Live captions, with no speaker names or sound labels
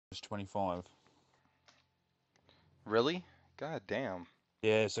It's 25. Really? God damn.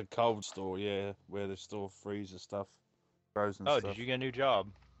 Yeah, it's a cold store, yeah, where they store freezer stuff, frozen Oh, stuff. did you get a new job?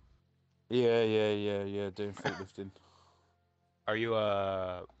 Yeah, doing foot lifting. Are you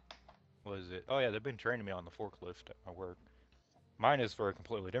what is it? Oh yeah, they've been training me on the forklift at my work. Mine is for a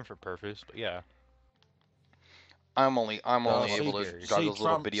completely different purpose, but yeah. I'm only able to drive See those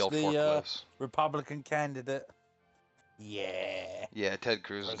little bitty Trump's old the forklifts. Republican candidate. Yeah. Yeah, Ted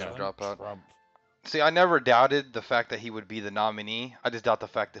Cruz is gonna President drop out. Trump. See, I never doubted the fact that he would be the nominee. I just doubt the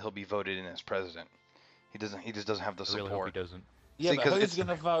fact that he'll be voted in as president. He just doesn't have the I really hope he support. doesn't. Yeah, See, but 'cause who's it's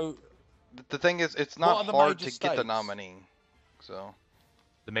gonna vote? the thing is, it's What not are the hard major to get the states? nominee. So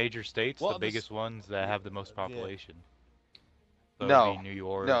The major states, What the are the biggest ones that have the most population. So no, it'd be New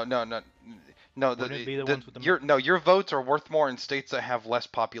York. no. Wouldn't it be the ones with the your votes are worth more in states that have less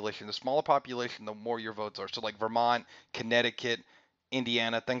population. The smaller population, the more your votes are. So like Vermont, Connecticut,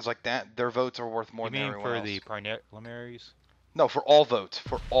 Indiana, things like that, their votes are worth more You than mean everyone for else. the primaries? No, for all votes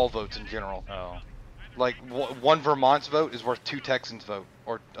in general. Oh. Like one Vermont's vote is worth 2 Texans' vote,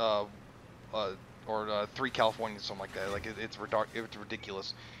 or 3 Californians, something like that. Like it's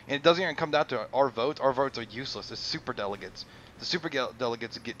ridiculous, and it doesn't even come down to our votes. Our votes are useless. It's super delegates. The super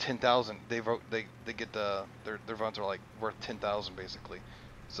delegates get 10,000. They vote. They get their votes are like worth 10,000 basically.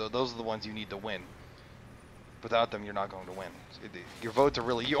 So those are the ones you need to win. Without them, you're not going to win. Your votes are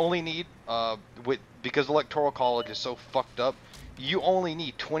really, you only need because the electoral college is so fucked up. You only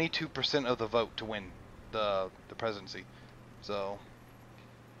need 22% of the vote to win the presidency. So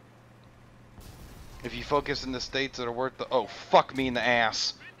if you focus in the states that are worth the fuck me in the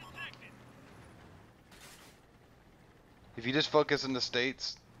ass. If you just focus in the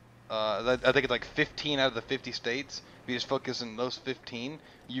states, I think it's like 15 out of the 50 states. If you just focus in those 15,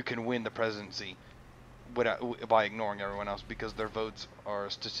 you can win the presidency by ignoring everyone else because their votes are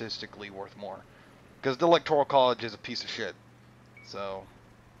statistically worth more. Because the electoral college is a piece of shit. So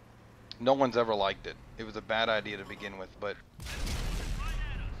no one's ever liked it. It was a bad idea to begin with, but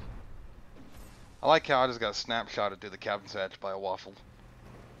I like how I just got snapshotted through the captain's hatch by a waffle.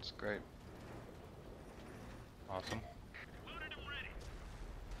 It's great. Awesome.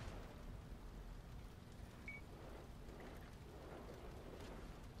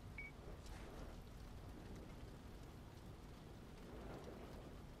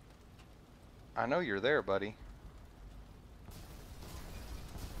 I know you're there, buddy.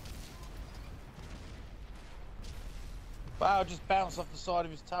 Wow, just bounced off the side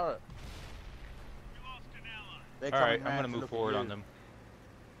of his turret. Alright, I'm gonna move forward on them.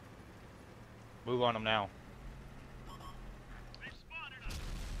 Move on them now.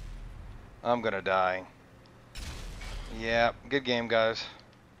 I'm gonna die. Yeah, good game, guys.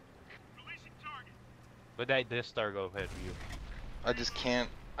 But that this star go ahead for you. I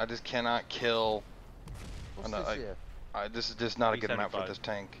just cannot kill. What's this here? This is just not a good map for E75. this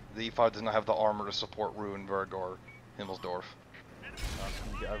tank. The E5 does not have the armor to support Ruinberg or Himmelsdorf.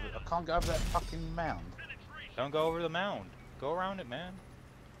 I can't go over that fucking mound. Don't go over the mound. Go around it, man.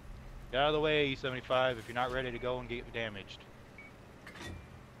 Get out of the way, E75, if you're not ready to go and get damaged.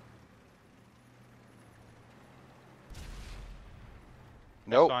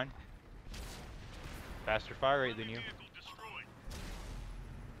 Nope. That's fine. Faster fire rate than you.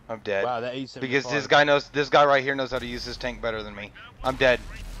 I'm dead. Wow, that E75. Because this guy right here knows how to use this tank better than me. I'm dead.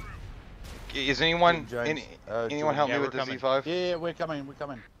 Is anyone anyone help me with this E5? Yeah, we're coming.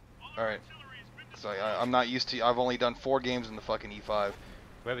 Alright. So I'm not used to. I've only done 4 games in the fucking E5.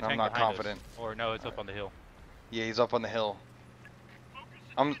 We have a I'm tank not behind confident. us. Or no, it's up on the hill. Yeah, he's up on the hill.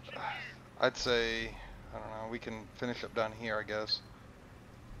 I'd say, I don't know, we can finish up down here, I guess.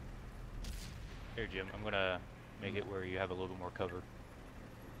 Here, Jim, I'm gonna make it where you have a little bit more cover.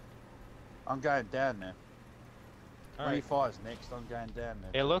 I'm going down there. Alright. 25's next. I'm going down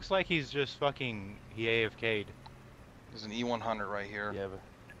there. It looks like he's just fucking, he AFK'd. There's an E100 right here. Yeah, but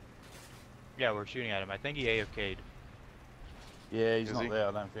Yeah, we're shooting at him. I think he AFK'd. yeah, he's Is not he? there.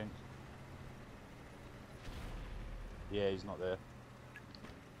 I don't think. Yeah, he's not there.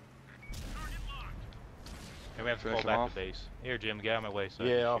 And we have to Finish pull him back off? the base. Here, Jim, get out of my way so I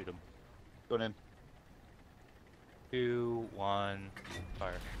Yeah, can shoot him. Going in. 2, 1,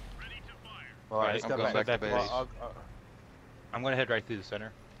 fire. All right, Right, let's I'm go going back. back to base. I'll- I'm gonna head right through the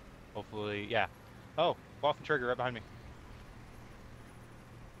center. Hopefully, yeah. Oh, off the trigger right behind me.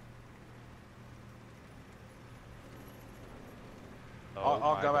 Oh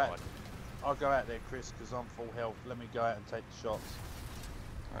I'll my go God. out. I'll go out there, Chris, because I'm full health. Let me go out and take the shots.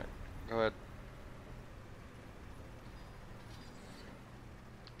 Alright, go ahead.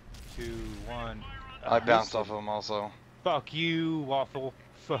 2, 1. I bounced off of him also. Fuck you, Waffle.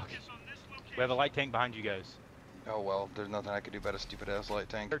 Fuck. We have a light tank behind you guys. Oh well, there's nothing I could do about a stupid ass light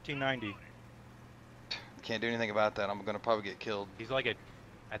tank. 1390. Can't do anything about that. I'm gonna probably get killed. He's like a,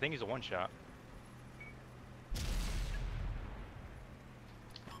 I think he's a one shot.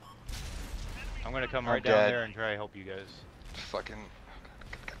 I'm gonna come right down dead. there and try to help you guys. Fucking.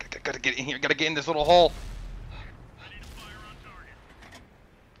 Gotta get in here. Gotta get in this little hole.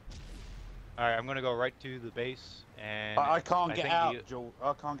 Alright, I'm gonna go right to the base and I can't get think out, Joel.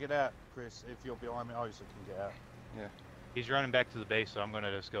 I can't get out, Chris. If you're behind me, I also can get out. he's running back to the base, so I'm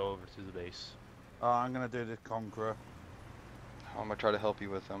gonna just go over to the base. I'm gonna do the Conqueror. I'm gonna try to help you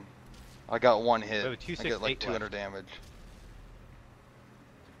with him. I got one hit. We have a I get like 268 200 left. damage.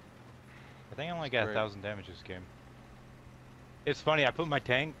 I think I only got Great. 1,000 damage this game. It's funny, I put my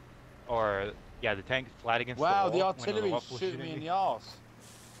tank, or yeah, the tank flat against Wow, the the wall. when artillery's Waffle was shooting me in the arse.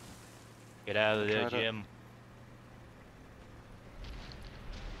 Get out of there, Try to- Jim.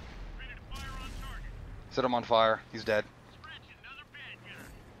 Set him on fire. He's dead.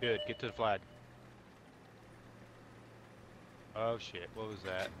 Good, get to the flag. Oh shit, what was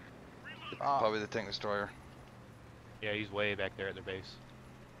that? Probably the tank destroyer. Yeah, he's way back there at their base.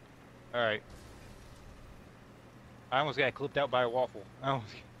 Alright. I almost got clipped out by a waffle. I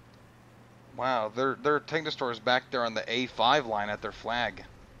almost... Wow, their tank destroyer's back there on the A5 line at their flag.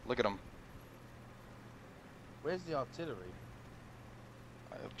 Look at them. Where's the artillery?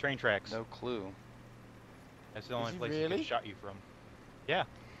 Train tracks. No clue. That's the only he place he could really? have shot you from. Yeah.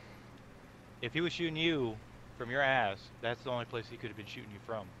 If he was shooting you from your ass, that's the only place he could have been shooting you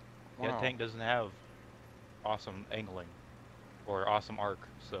from. Wow. That tank doesn't have awesome angling or awesome arc,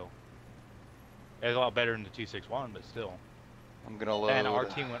 so it's a lot better than the 261, but still. I'm gonna load. And our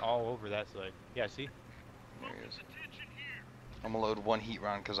team went all over that side. Yeah, see? There he is. I'm gonna load one heat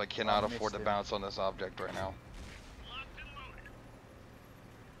round because I cannot missed afford to him. bounce on this object right now.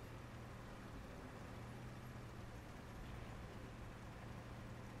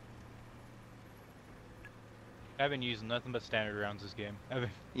 I've been using nothing but standard rounds this game.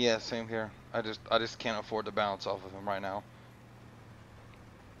 Yeah, same here. I just can't afford to bounce off of him right now.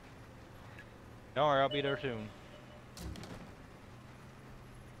 Don't worry, I'll be there soon.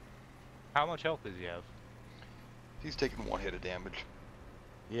 How much health does he have? He's taking one hit of damage.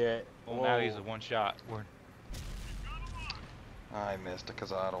 Yeah. Well, now he's a one shot. I missed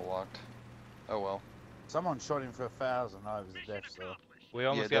because I auto locked. Oh well. Someone shot him for 1,000. I was a death cell. We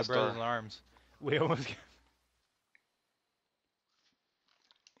almost Yeah, got brothers Death in arms. We almost got...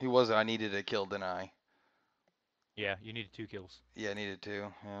 He was. I needed a kill, didn't I? Yeah, you needed 2 kills. Yeah, I needed two.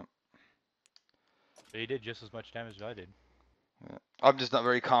 Yeah. But he did just as much damage as I did. Yeah. I'm just not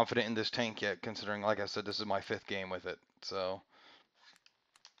very confident in this tank yet, considering, like I said, this is my 5th game with it. So.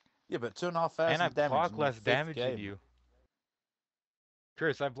 Yeah, but 2,500 And I damage. block in your less fifth damage than game. you.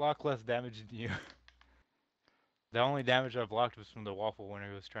 Chris, I block less damage than you. The only damage I blocked was from the waffle when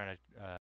he was trying to